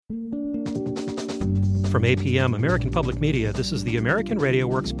From APM, American Public Media, this is the American Radio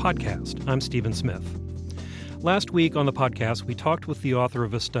Works podcast. I'm Stephen Smith. Last week on the podcast, we talked with the author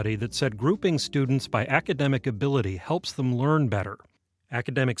of a study that said grouping students by academic ability helps them learn better.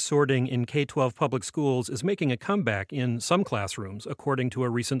 Academic sorting in K-12 public schools is making a comeback in some classrooms, according to a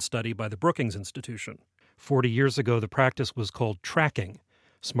recent study by the Brookings Institution. 40 years ago, the practice was called tracking.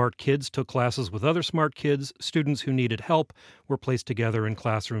 Smart kids took classes with other smart kids. Students who needed help were placed together in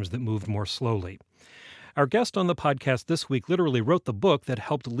classrooms that moved more slowly. Our guest on the podcast this week literally wrote the book that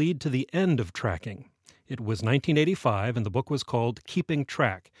helped lead to the end of tracking. It was 1985, and the book was called Keeping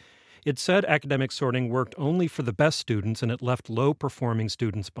Track. It said academic sorting worked only for the best students, and it left low-performing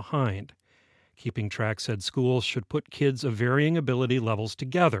students behind. Keeping Track said schools should put kids of varying ability levels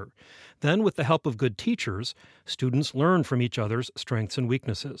together. Then, with the help of good teachers, students learn from each other's strengths and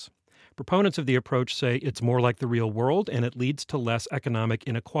weaknesses. Proponents of the approach say it's more like the real world, and it leads to less economic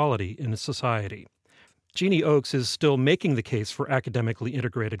inequality in society. Jeannie Oakes is still making the case for academically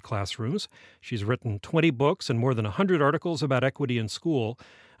integrated classrooms. She's written 20 books and more than 100 articles about equity in school.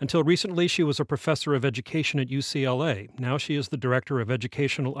 Until recently, she was a professor of education at UCLA. Now she is the director of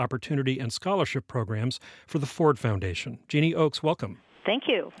educational opportunity and scholarship programs for the Ford Foundation. Jeannie Oakes, welcome. Thank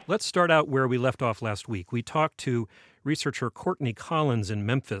you. Let's start out where we left off last week. We talked to researcher Courtney Collins in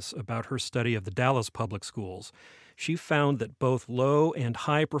Memphis about her study of the Dallas public schools. She found that both low and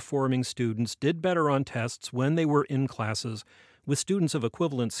high-performing students did better on tests when they were in classes with students of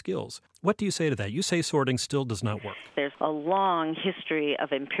equivalent skills. What do you say to that? You say sorting still does not work. There's a long history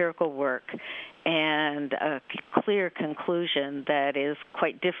of empirical work and a clear conclusion that is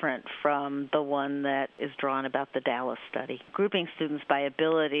quite different from the one that is drawn about the Dallas study. Grouping students by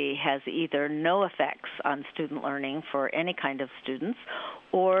ability has either no effects on student learning for any kind of students,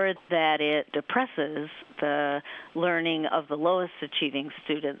 or that it depresses the learning of the lowest achieving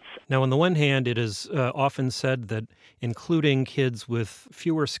students. Now, on the one hand, it is often said that including kids with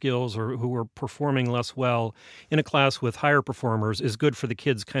fewer skills or who are performing less well in a class with higher performers is good for the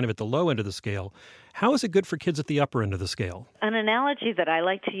kids kind of at the low end of the scale. How is it good for kids at the upper end of the scale? An analogy that I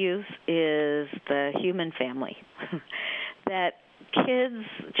like to use is the human family. That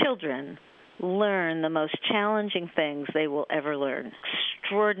children learn the most challenging things they will ever learn,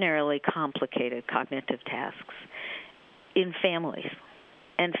 extraordinarily complicated cognitive tasks, in families.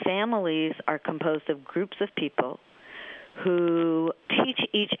 And families are composed of groups of people who teach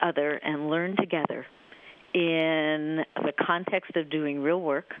each other and learn together in the context of doing real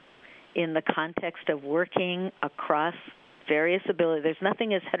work, in the context of working across various abilities. There's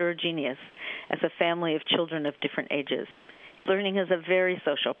nothing as heterogeneous as a family of children of different ages. Learning is a very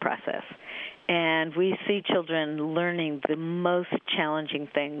social process, and we see children learning the most challenging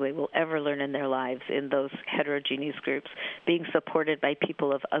thing they will ever learn in their lives in those heterogeneous groups, being supported by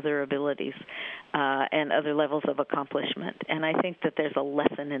people of other abilities and other levels of accomplishment. And I think that there's a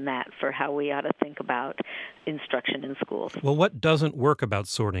lesson in that for how we ought to think about instruction in schools. Well, what doesn't work about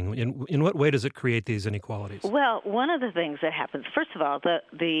sorting? In what way does it create these inequalities? Well, one of the things that happens, first of all,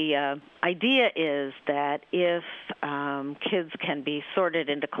 the idea is that if kids can be sorted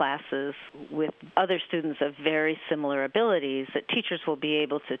into classes with other students of very similar abilities, that teachers will be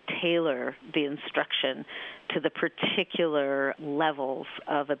able to tailor the instruction to the particular levels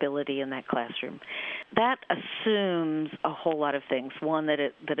of ability in that classroom. That assumes a whole lot of things. One,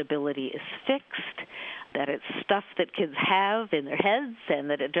 that ability is fixed, that it's stuff that kids have in their heads and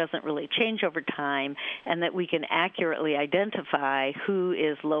that it doesn't really change over time, and that we can accurately identify who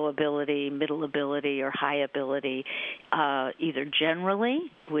is low ability, middle ability, or high ability, either generally,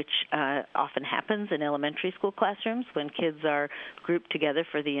 which often happens in elementary school classrooms when kids are grouped together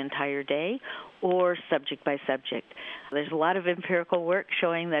for the entire day, or subject by subject. There's a lot of empirical work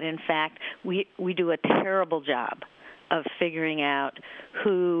showing that, in fact, we do a terrible job of figuring out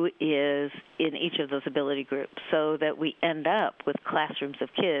who is in each of those ability groups, so that we end up with classrooms of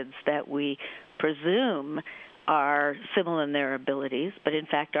kids that we presume are similar in their abilities, but in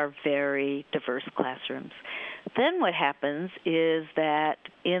fact are very diverse classrooms. Then what happens is that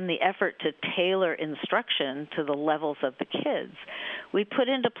in the effort to tailor instruction to the levels of the kids, we put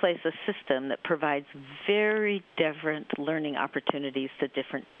into place a system that provides very different learning opportunities to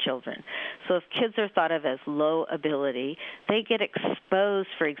different children. So if kids are thought of as low ability, they get exposed,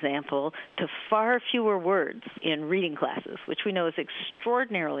 for example, to far fewer words in reading classes, which we know is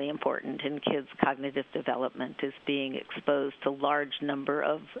extraordinarily important in kids' cognitive development, is being exposed to large number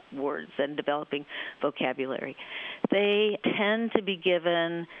of words and developing vocabulary. they tend to be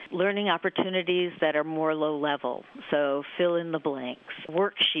given learning opportunities that are more low level. So fill in the blanks,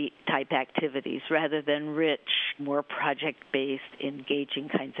 worksheet type activities rather than rich, more project-based, engaging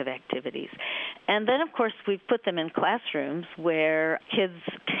kinds of activities. And then, of course, we've put them in classrooms where kids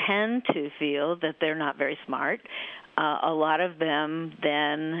tend to feel that they're not very smart. A lot of them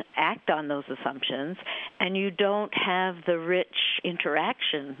then act on those assumptions, and you don't have the rich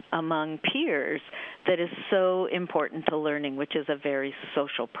interaction among peers that is so important to learning, which is a very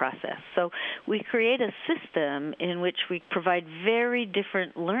social process. So we create a system in which we provide very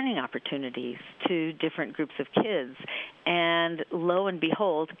different learning opportunities to different groups of kids, and lo and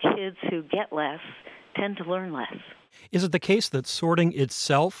behold, kids who get less tend to learn less. Is it the case that sorting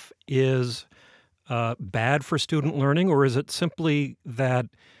itself is bad for student learning, or is it simply that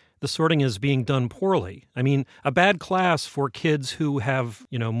the sorting is being done poorly? I mean, a bad class for kids who have,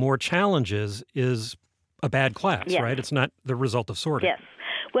 more challenges is a bad class, yes. right? It's not the result of sorting. Yes.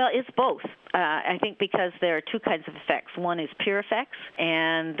 Well, it's both. I think because there are two kinds of effects. One is peer effects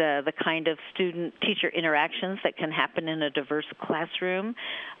and the kind of student-teacher interactions that can happen in a diverse classroom,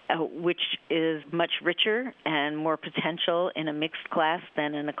 which is much richer and more potential in a mixed class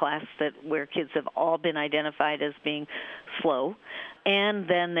than in a class where kids have all been identified as being slow. And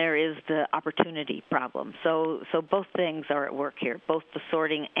then there is the opportunity problem. So both things are at work here, both the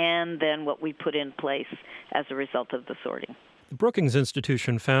sorting and then what we put in place as a result of the sorting. The Brookings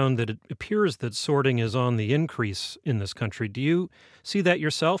Institution found that it appears that sorting is on the increase in this country. Do you see that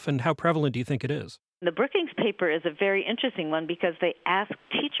yourself, and how prevalent do you think it is? The Brookings paper is a very interesting one because they asked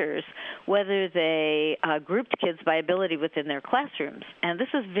teachers whether they grouped kids by ability within their classrooms. And this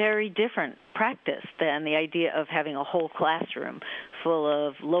is very different practice than the idea of having a whole classroom full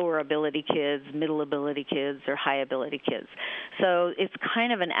of lower ability kids, middle ability kids, or high ability kids. So it's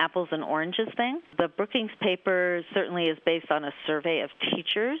kind of an apples and oranges thing. The Brookings paper certainly is based on a survey of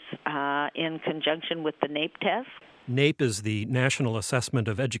teachers in conjunction with the NAEP test. NAEP is the National Assessment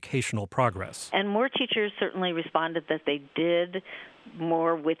of Educational Progress. And more teachers certainly responded that they did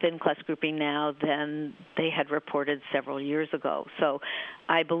more within class grouping now than they had reported several years ago. So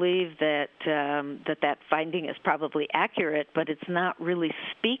I believe that that finding is probably accurate, but it's not really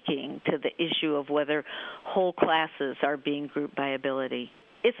speaking to the issue of whether whole classes are being grouped by ability.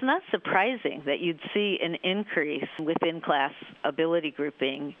 It's not surprising that you'd see an increase within class ability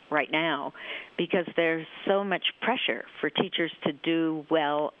grouping right now because there's so much pressure for teachers to do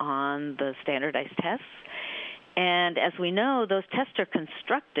well on the standardized tests. And as we know, those tests are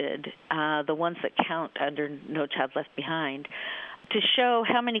constructed, the ones that count under No Child Left Behind, to show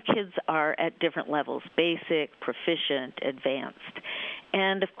how many kids are at different levels, basic, proficient, advanced.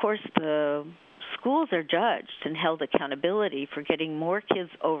 And of course, the schools are judged and held accountability for getting more kids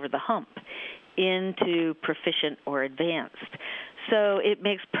over the hump into proficient or advanced. So it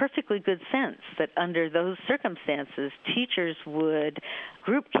makes perfectly good sense that under those circumstances, teachers would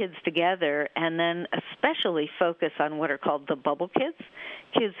group kids together and then especially focus on what are called the bubble kids,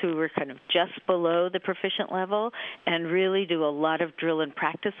 kids who were kind of just below the proficient level, and really do a lot of drill and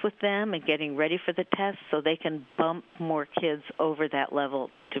practice with them and getting ready for the test so they can bump more kids over that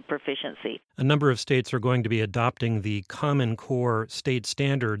level to proficiency. A number of states are going to be adopting the Common Core state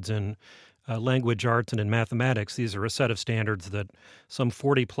standards in language arts and in mathematics. These are a set of standards that some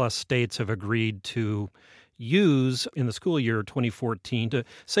 40-plus states have agreed to use in the school year 2014 to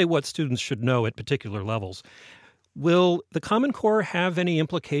say what students should know at particular levels. Will the Common Core have any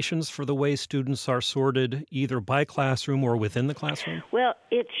implications for the way students are sorted either by classroom or within the classroom? Well,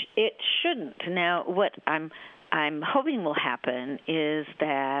 it shouldn't. Now, what I'm hoping will happen is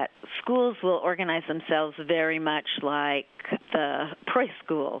that schools will organize themselves very much like the Preuss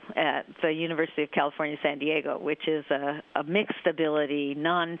School at the University of California, San Diego, which is a mixed ability,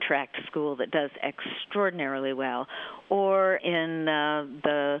 non-tracked school that does extraordinarily well, or in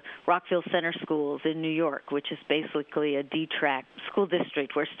the Rockville Center Schools in New York, which is basically a D-track school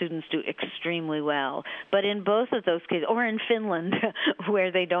district where students do extremely well. But in both of those cases, or in Finland,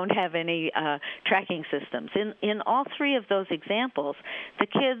 where they don't have any tracking systems, in all three of those examples, the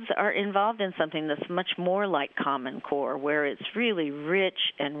kids are involved in something that's much more like Common Core, where it's really rich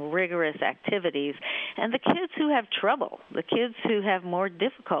and rigorous activities. And the kids who have trouble, the kids who have more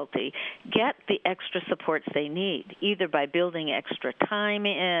difficulty, get the extra supports they need, either by building extra time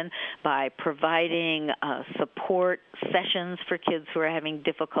in, by providing support sessions for kids who are having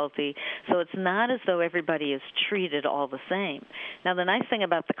difficulty. So it's not as though everybody is treated all the same. Now, the nice thing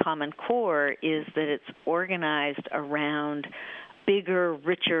about the Common Core is that it's organized around bigger,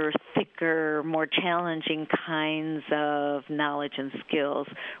 richer, thicker, more challenging kinds of knowledge and skills,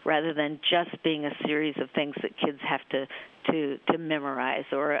 rather than just being a series of things that kids have to memorize,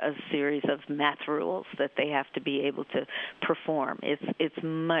 or a series of math rules that they have to be able to perform. It's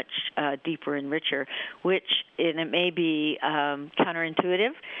much deeper and richer, which, and it may be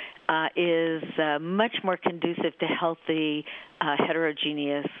counterintuitive, is much more conducive to healthy,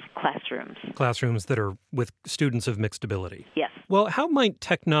 heterogeneous classrooms. Classrooms that are with students of mixed ability. Yes. Well, how might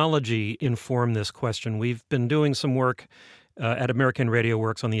technology inform this question? We've been doing some work at American Radio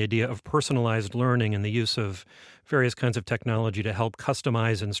Works on the idea of personalized learning and the use of various kinds of technology to help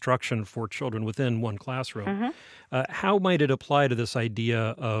customize instruction for children within one classroom. Mm-hmm. How might it apply to this idea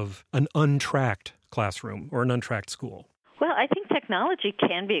of an untracked classroom or an untracked school? Well, I think technology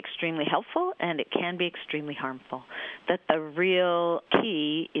can be extremely helpful and it can be extremely harmful. That the real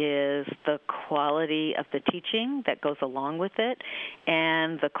key is the quality of the teaching that goes along with it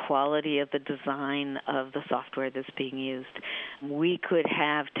and the quality of the design of the software that's being used. We could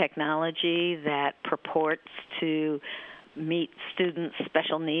have technology that purports to meet students'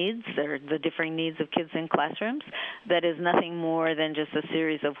 special needs or the differing needs of kids in classrooms that is nothing more than just a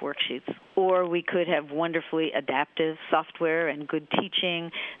series of worksheets. Or we could have wonderfully adaptive software and good teaching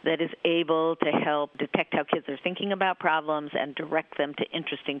that is able to help detect how kids are thinking about problems and direct them to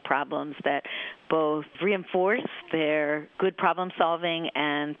interesting problems that both reinforce their good problem solving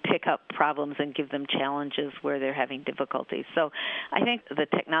and pick up problems and give them challenges where they're having difficulties. So I think the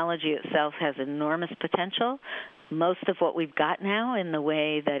technology itself has enormous potential. Most of what we've got now in the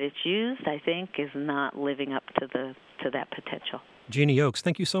way that it's used, I think, is not living up to that potential. Jeannie Oakes,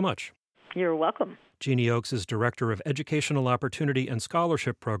 thank you so much. You're welcome. Jeannie Oakes is Director of Educational Opportunity and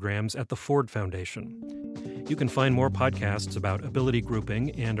Scholarship Programs at the Ford Foundation. You can find more podcasts about ability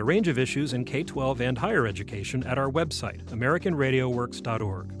grouping and a range of issues in K-12 and higher education at our website,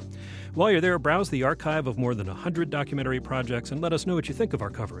 AmericanRadioWorks.org. While you're there, browse the archive of more than 100 documentary projects and let us know what you think of our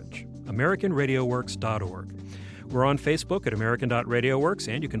coverage. AmericanRadioWorks.org. We're on Facebook at American.RadioWorks,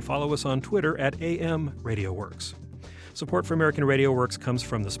 and you can follow us on Twitter at AMRadioWorks. Support for American Radio Works comes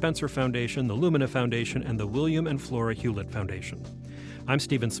from the Spencer Foundation, the Lumina Foundation, and the William and Flora Hewlett Foundation. I'm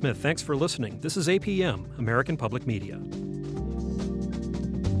Stephen Smith. Thanks for listening. This is APM, American Public Media.